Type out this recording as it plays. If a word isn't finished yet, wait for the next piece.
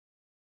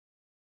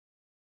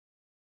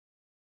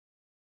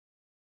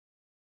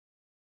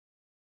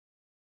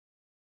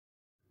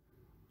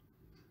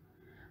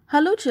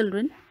Hello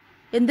children,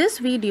 in this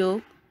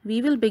video we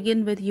will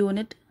begin with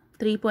unit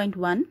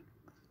 3.1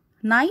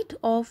 Night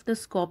of the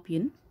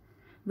Scorpion,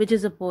 which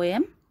is a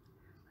poem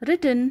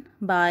written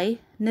by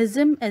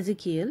Nizam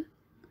Ezekiel,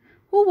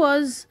 who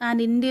was an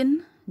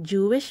Indian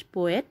Jewish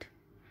poet,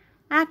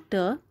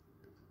 actor,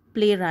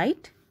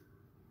 playwright,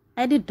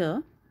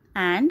 editor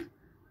and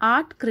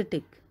art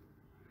critic.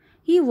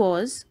 He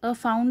was a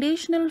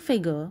foundational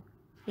figure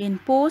in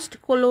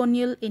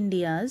post-colonial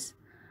India's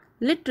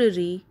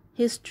literary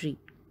history,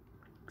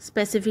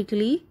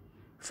 specifically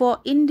for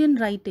Indian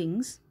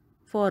writings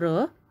for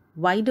a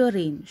wider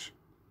range.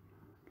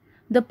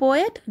 The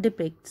poet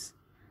depicts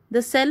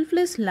the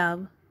selfless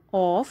love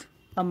of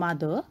a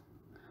mother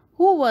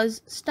who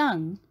was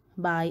stung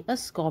by a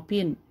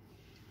scorpion.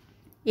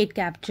 It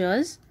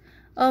captures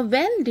a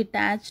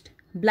well-detached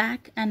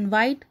black and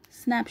white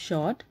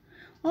snapshot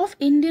of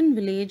Indian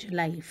village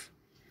life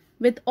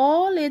with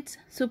all its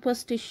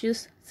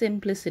superstitious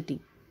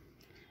simplicity.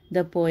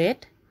 The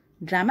poet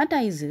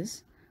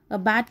dramatizes a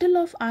battle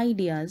of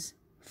ideas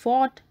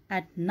fought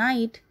at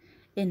night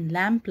in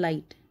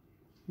lamplight,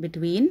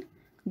 between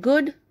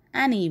good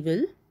and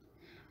evil,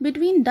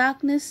 between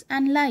darkness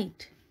and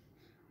light,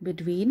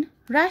 between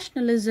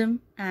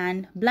rationalism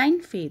and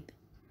blind faith.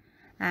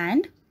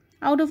 And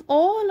out of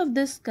all of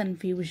this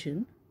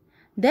confusion,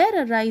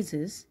 there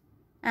arises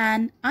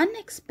an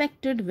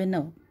unexpected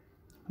winner,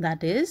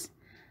 that is,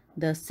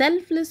 the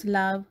selfless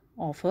love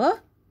of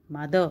a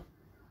mother.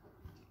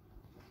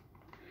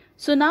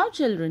 So now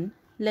children,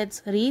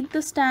 let's read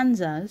the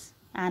stanzas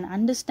and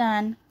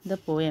understand the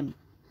poem.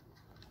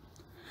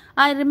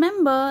 I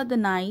remember the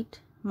night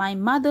my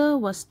mother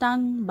was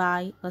stung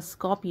by a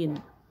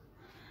scorpion.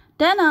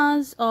 10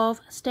 hours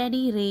of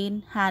steady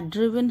rain had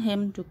driven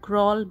him to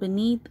crawl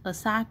beneath a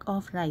sack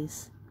of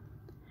rice.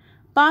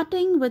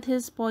 Parting with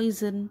his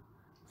poison,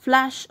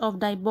 flash of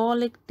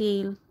diabolic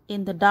tail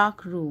in the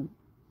dark room,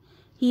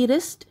 he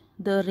risked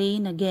the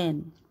rain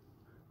again.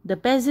 The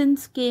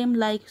peasants came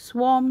like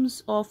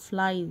swarms of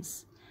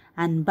flies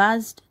and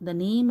buzzed the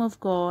name of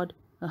God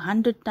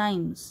 100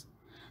 times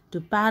to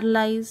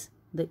paralyze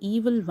the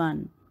evil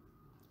one.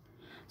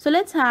 So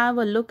let's have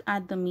a look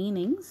at the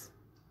meanings.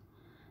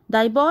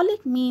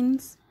 Diabolic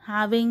means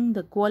having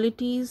the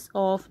qualities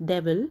of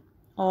devil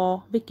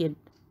or wicked.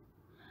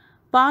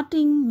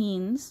 Parting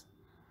means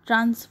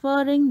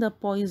transferring the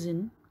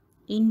poison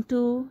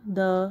into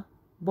the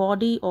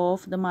body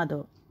of the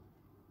mother.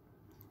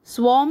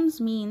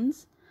 Swarms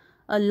means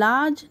a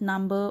large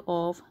number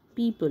of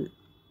people.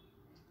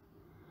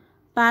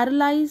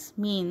 Paralyze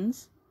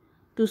means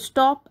to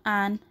stop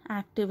an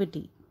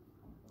activity.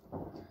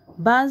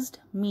 Buzzed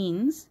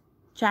means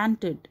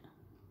chanted.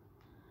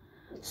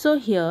 So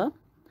here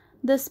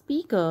the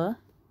speaker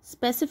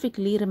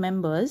specifically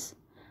remembers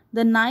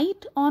the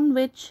night on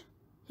which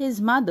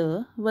his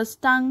mother was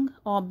stung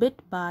or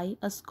bit by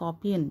a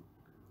scorpion.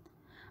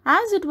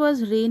 As it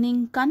was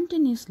raining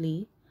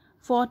continuously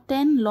for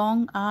 10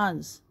 long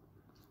hours,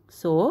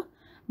 so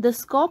the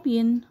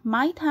scorpion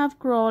might have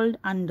crawled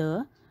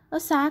under a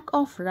sack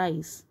of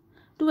rice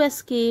to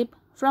escape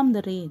from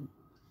the rain.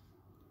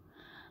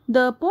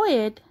 The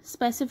poet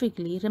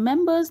specifically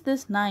remembers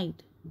this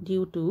night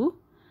due to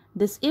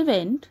this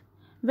event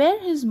where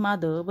his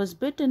mother was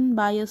bitten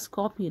by a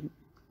scorpion.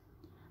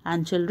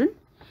 And children,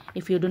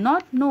 if you do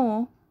not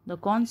know the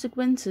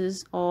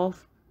consequences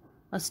of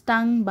a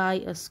stung by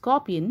a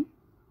scorpion,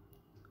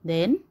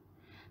 then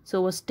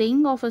a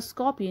sting of a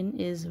scorpion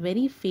is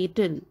very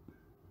fatal.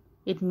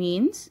 It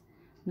means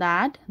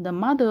that the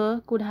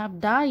mother could have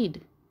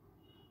died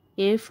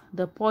if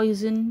the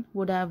poison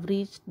would have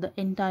reached the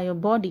entire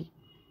body.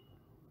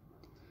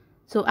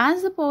 So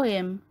as the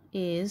poem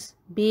is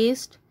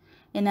based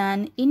in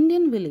an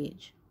Indian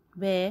village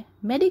where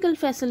medical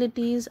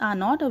facilities are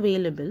not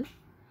available,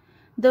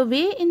 the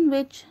way in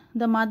which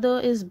the mother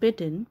is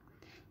bitten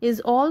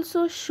is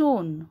also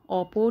shown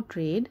or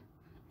portrayed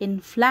in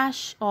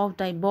flash of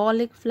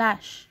diabolic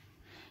flash.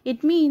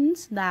 It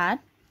means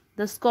that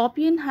the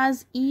scorpion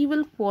has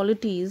evil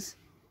qualities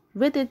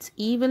with its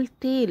evil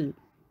tail.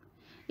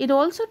 It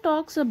also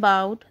talks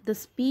about the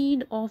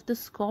speed of the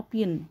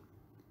scorpion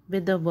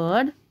with the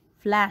word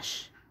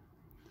flash.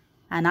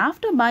 And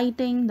after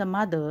biting the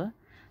mother,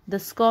 the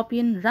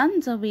scorpion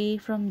runs away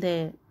from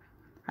there,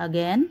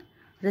 again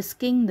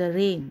risking the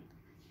rain.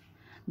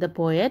 The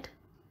poet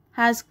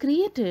has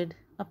created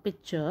a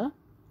picture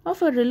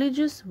of a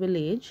religious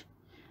village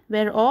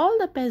where all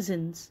the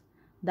peasants,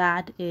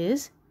 that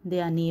is,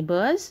 their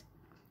neighbors,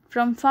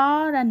 from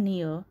far and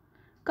near,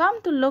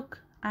 come to look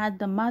at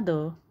the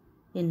mother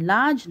in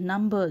large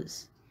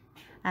numbers,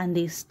 and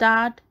they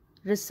start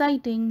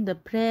reciting the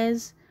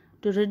prayers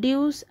to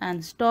reduce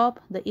and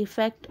stop the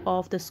effect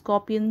of the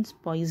scorpion's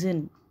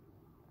poison.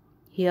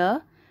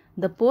 Here,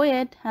 the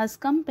poet has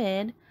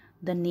compared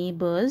the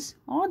neighbors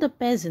or the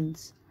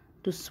peasants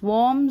to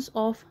swarms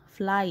of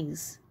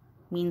flies,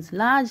 means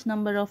large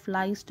number of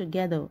flies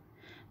together,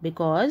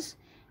 because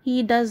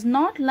he does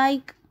not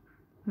like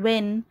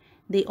when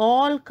they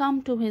all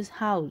come to his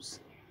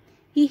house.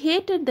 He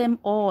hated them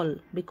all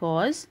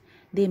because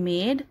They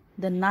made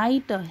the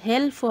night a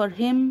hell for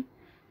him,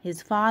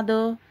 his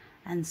father,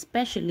 and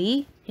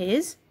especially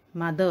his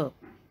mother.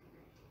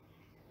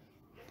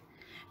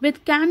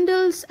 With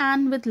candles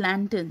and with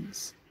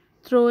lanterns,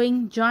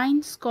 throwing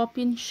giant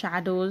scorpion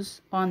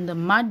shadows on the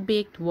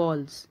mud-baked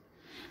walls.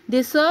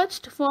 They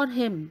searched for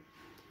him.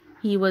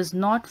 He was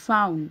not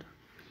found.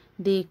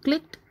 They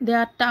clicked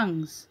their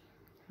tongues.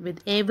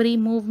 With every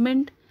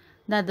movement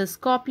that the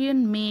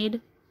scorpion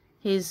made,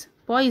 his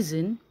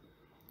poison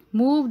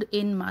moved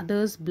in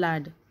mother's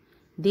blood.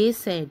 They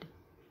said.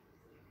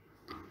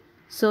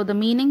 So the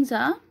meanings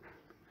are: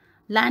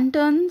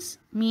 lanterns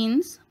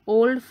means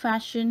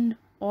old-fashioned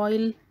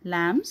oil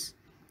lamps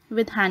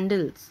with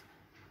handles.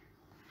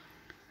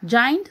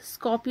 Giant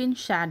scorpion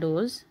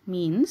shadows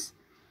means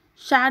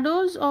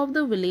shadows of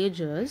the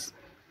villagers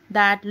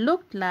that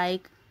looked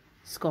like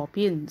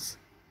scorpions.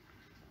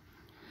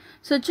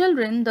 So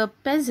children, the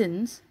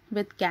peasants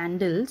with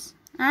candles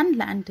and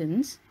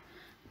lanterns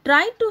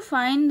tried to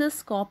find the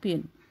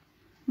scorpion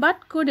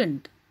but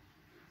couldn't.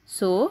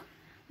 So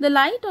the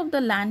light of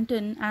the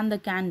lantern and the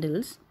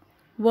candles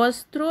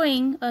was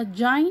throwing a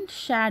giant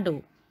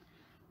shadow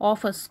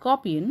of a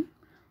scorpion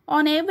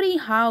on every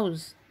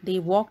house they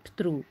walked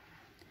through.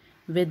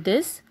 With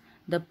this,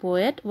 the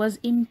poet was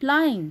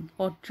implying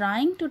or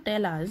trying to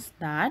tell us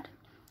that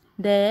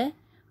there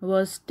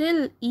was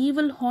still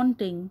evil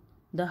haunting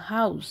the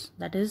house,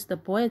 that is the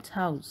poet's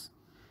house,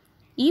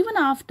 even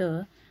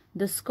after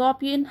the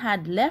scorpion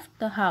had left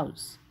the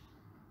house.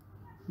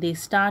 They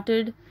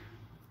started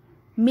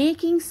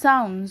making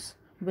sounds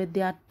with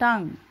their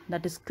tongue,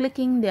 that is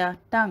clicking their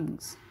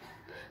tongues.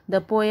 The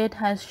poet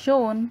has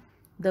shown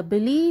the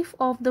belief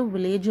of the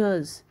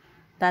villagers,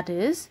 that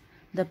is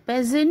the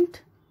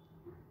peasant,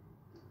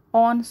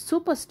 on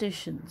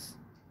superstitions,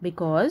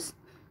 because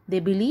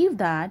they believe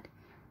that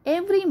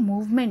every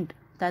movement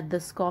that the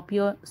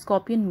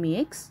scorpion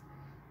makes,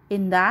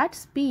 in that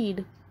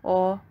speed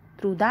or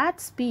through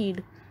that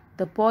speed,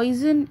 the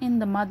poison in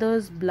the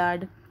mother's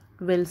blood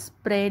will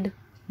spread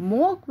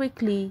more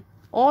quickly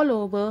all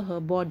over her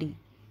body.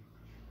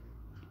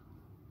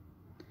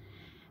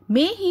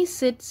 May he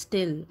sit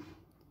still,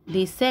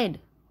 they said.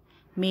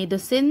 May the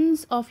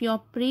sins of your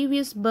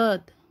previous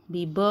birth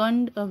be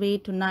burned away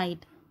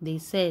tonight, they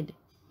said.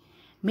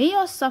 May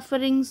your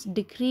sufferings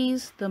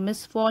decrease the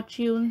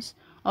misfortunes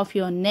of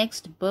your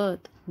next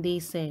birth, they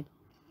said.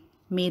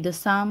 May the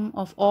sum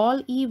of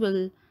all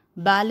evil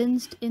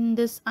balanced in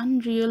this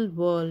unreal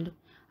world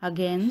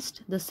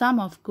against the sum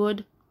of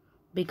good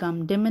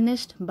become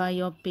diminished by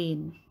your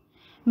pain.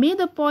 May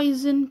the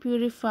poison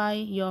purify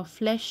your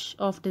flesh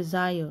of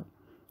desire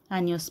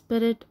and your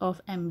spirit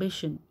of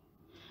ambition,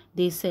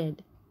 they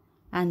said,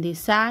 and they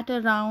sat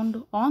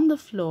around on the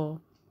floor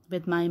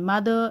with my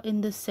mother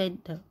in the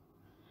center,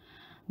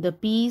 the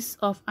peace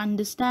of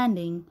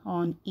understanding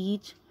on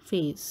each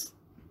face.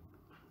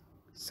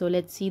 So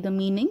let's see the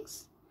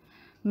meanings.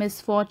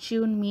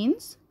 Misfortune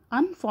means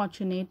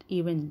unfortunate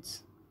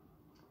events.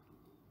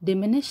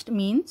 Diminished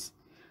means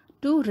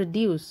to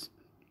reduce.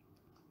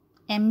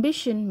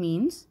 Ambition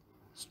means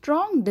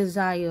strong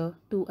desire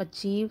to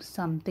achieve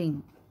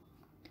something.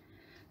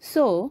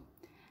 So,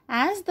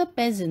 as the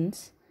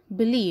peasants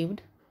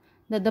believed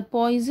that the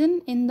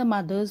poison in the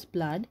mother's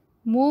blood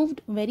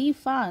moved very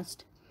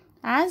fast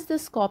as the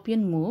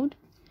scorpion moved,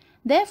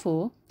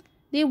 therefore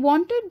they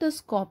wanted the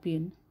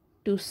scorpion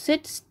to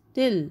sit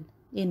still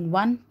in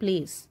one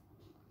place,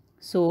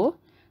 so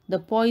the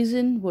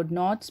poison would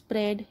not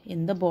spread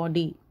in the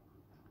body.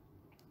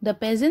 The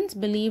peasants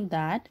believed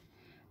that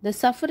the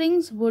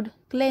sufferings would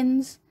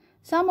cleanse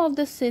some of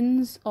the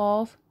sins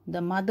of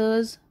the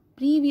mother's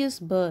previous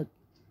birth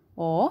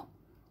or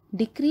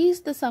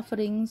decrease the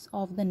sufferings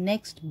of the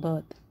next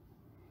birth.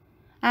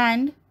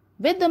 And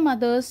with the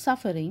mother's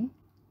suffering,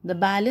 the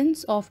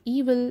balance of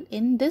evil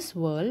in this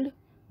world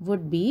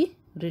would be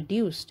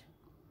reduced.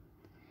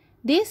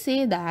 They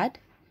say that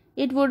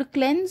it would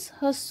cleanse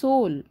her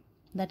soul,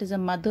 that is a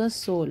mother's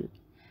soul,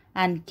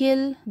 and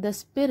kill the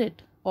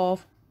spirit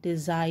of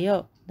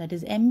desire, that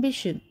is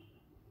ambition,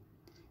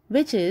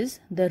 which is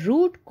the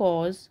root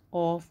cause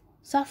of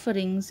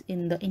sufferings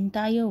in the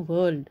entire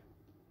world.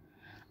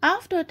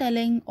 After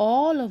telling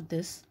all of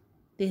this,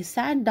 they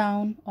sat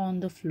down on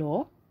the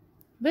floor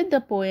with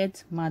the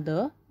poet's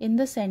mother in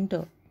the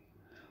center.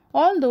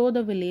 Although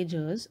the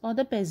villagers or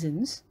the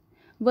peasants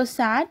were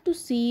sad to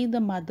see the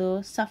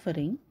mother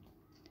suffering,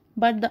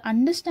 but the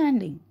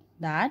understanding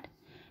that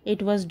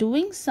it was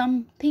doing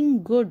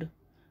something good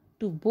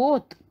to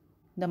both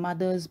the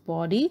mother's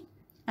body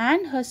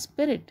and her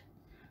spirit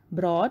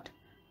brought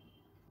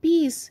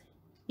peace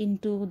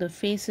into the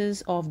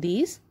faces of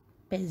these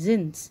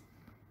peasants.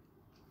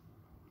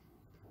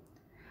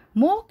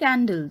 More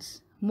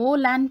candles, more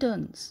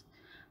lanterns,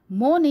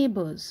 more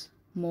neighbors,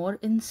 more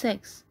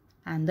insects,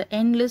 and the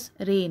endless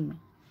rain.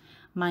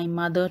 My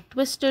mother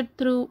twisted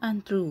through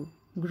and through,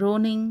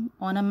 groaning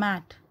on a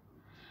mat.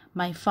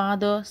 My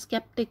father,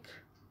 skeptic,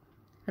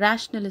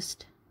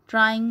 rationalist,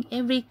 trying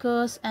every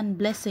curse and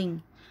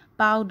blessing,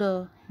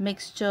 powder,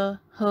 mixture,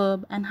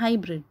 herb, and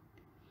hybrid.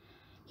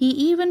 He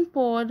even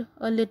poured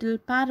a little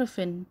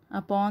paraffin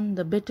upon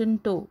the bitten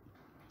toe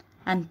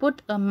and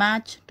put a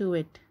match to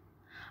it.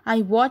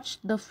 I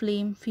watched the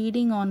flame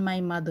feeding on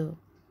my mother.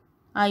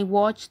 I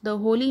watched the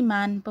holy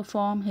man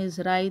perform his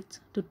rites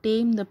to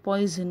tame the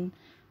poison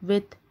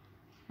with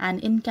an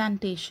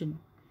incantation.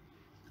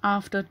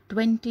 After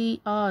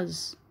 20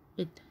 hours,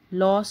 it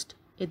lost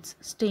its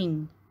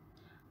sting.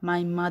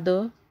 My mother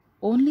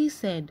only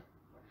said,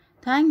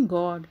 "Thank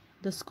God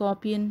the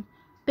scorpion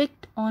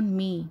picked on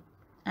me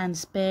and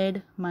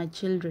spared my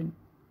children."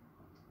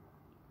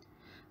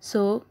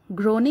 So,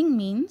 groaning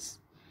means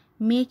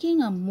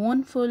making a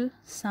mournful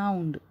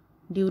sound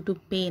due to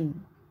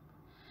pain.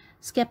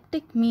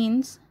 Skeptic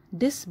means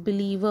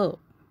disbeliever.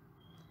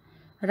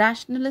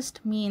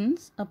 Rationalist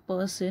means a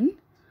person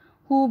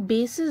who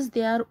bases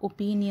their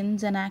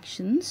opinions and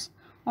actions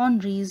on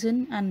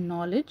reason and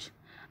knowledge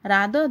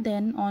rather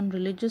than on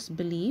religious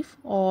belief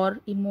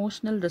or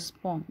emotional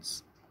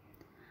response.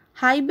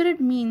 Hybrid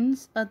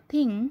means a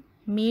thing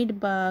made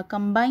by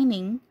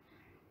combining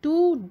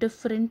two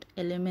different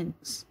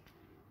elements.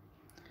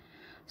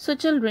 So,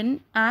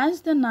 children,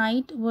 as the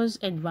night was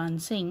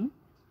advancing,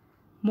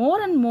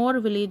 more and more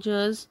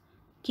villagers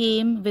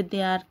came with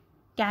their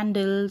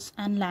candles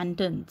and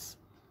lanterns.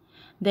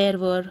 There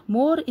were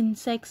more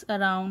insects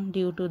around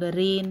due to the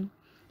rain,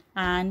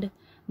 and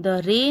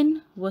the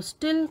rain was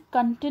still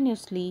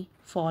continuously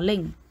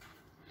falling.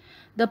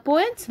 The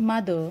poet's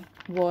mother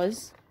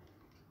was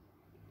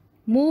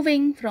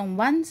moving from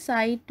one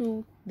side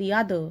to the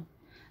other,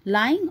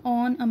 lying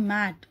on a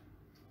mat.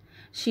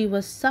 She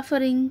was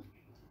suffering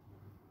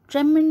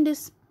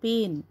tremendous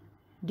pain,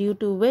 due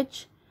to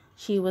which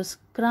she was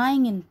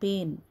crying in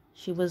pain.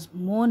 She was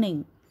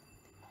mourning.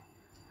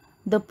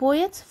 The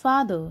poet's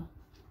father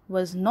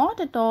was not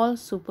at all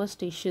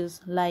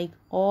superstitious like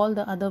all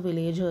the other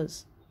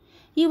villagers.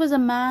 He was a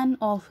man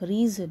of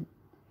reason,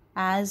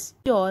 as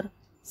pure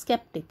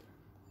skeptic.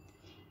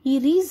 He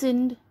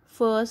reasoned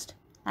first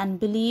and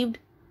believed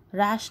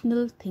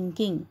rational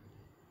thinking.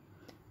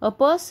 A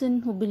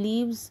person who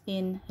believes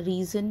in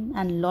reason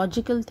and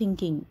logical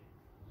thinking.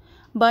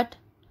 But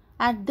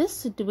at this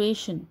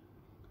situation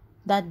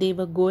that they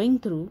were going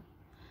through,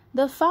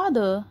 the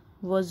father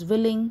was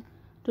willing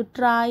to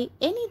try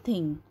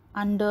anything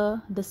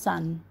under the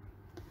sun,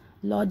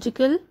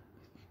 logical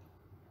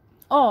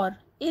or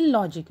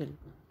illogical.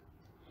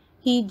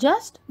 He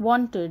just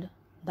wanted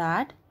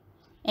that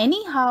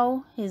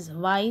anyhow his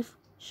wife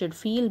should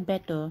feel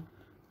better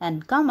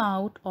and come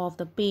out of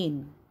the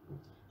pain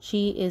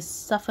she is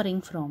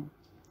suffering from.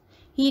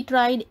 He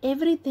tried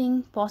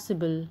everything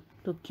possible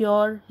to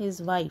cure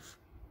his wife.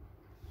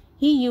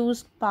 He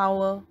used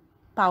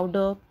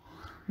powder,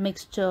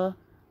 mixture,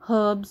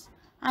 herbs,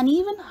 and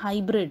even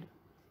hybrid,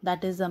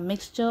 that is a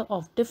mixture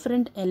of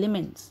different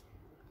elements.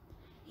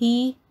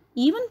 He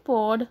even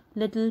poured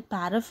little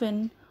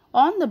paraffin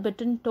on the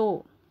bitten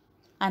toe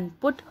and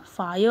put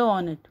fire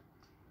on it.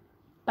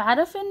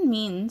 Paraffin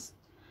means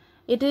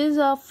it is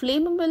a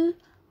flammable,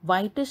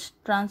 whitish,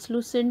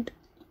 translucent,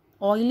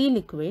 oily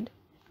liquid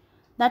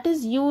that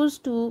is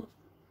used to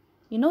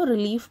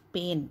relieve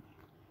pain.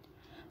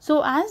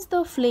 So as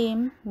the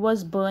flame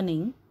was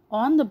burning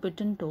on the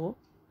bitten toe,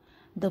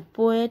 the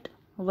poet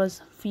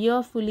was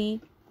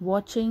fearfully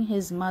watching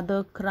his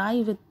mother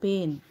cry with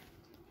pain.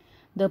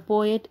 The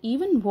poet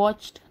even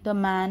watched the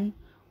man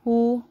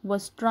who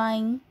was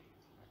trying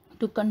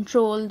to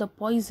control the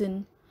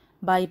poison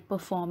by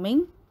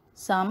performing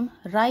some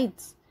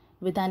rites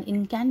with an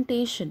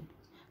incantation,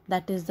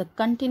 that is the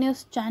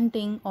continuous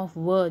chanting of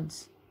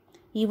words.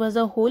 He was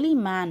a holy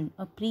man,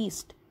 a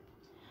priest,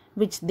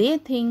 which they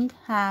think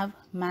have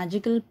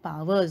magical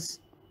powers.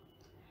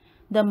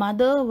 The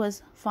mother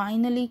was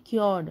finally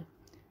cured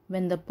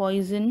when the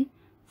poison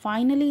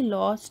finally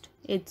lost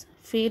its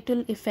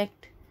fatal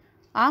effect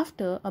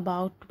after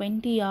about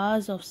 20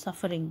 hours of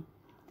suffering.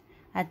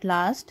 At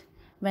last,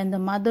 when the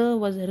mother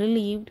was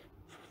relieved,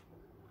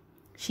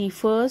 she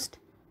first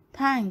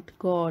thanked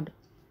God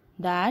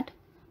that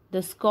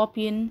the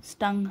scorpion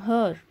stung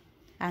her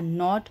and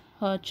not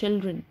her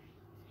children.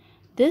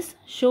 This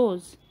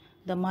shows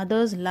the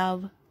mother's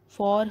love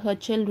for her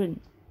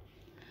children.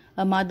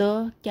 A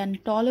mother can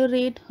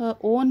tolerate her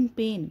own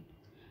pain,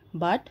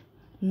 but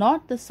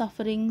not the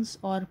sufferings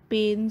or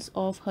pains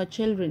of her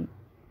children.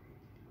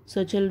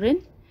 So,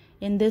 children,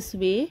 in this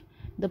way,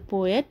 the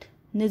poet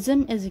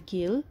Nizam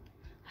Ezekiel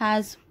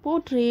has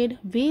portrayed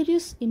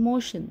various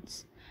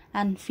emotions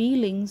and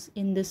feelings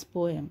in this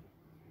poem,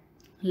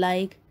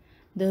 like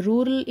the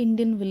rural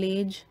Indian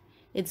village,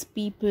 its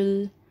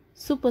people,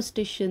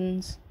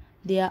 superstitions,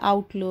 their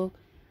outlook,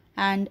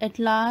 and at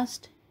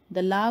last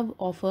the love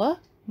of a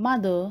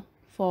mother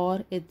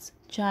for its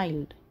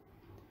child.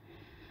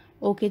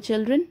 Okay,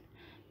 children,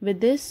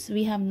 with this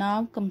we have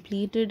now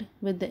completed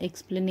with the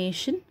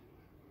explanation.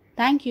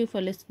 Thank you for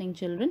listening,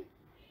 children.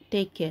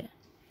 Take care.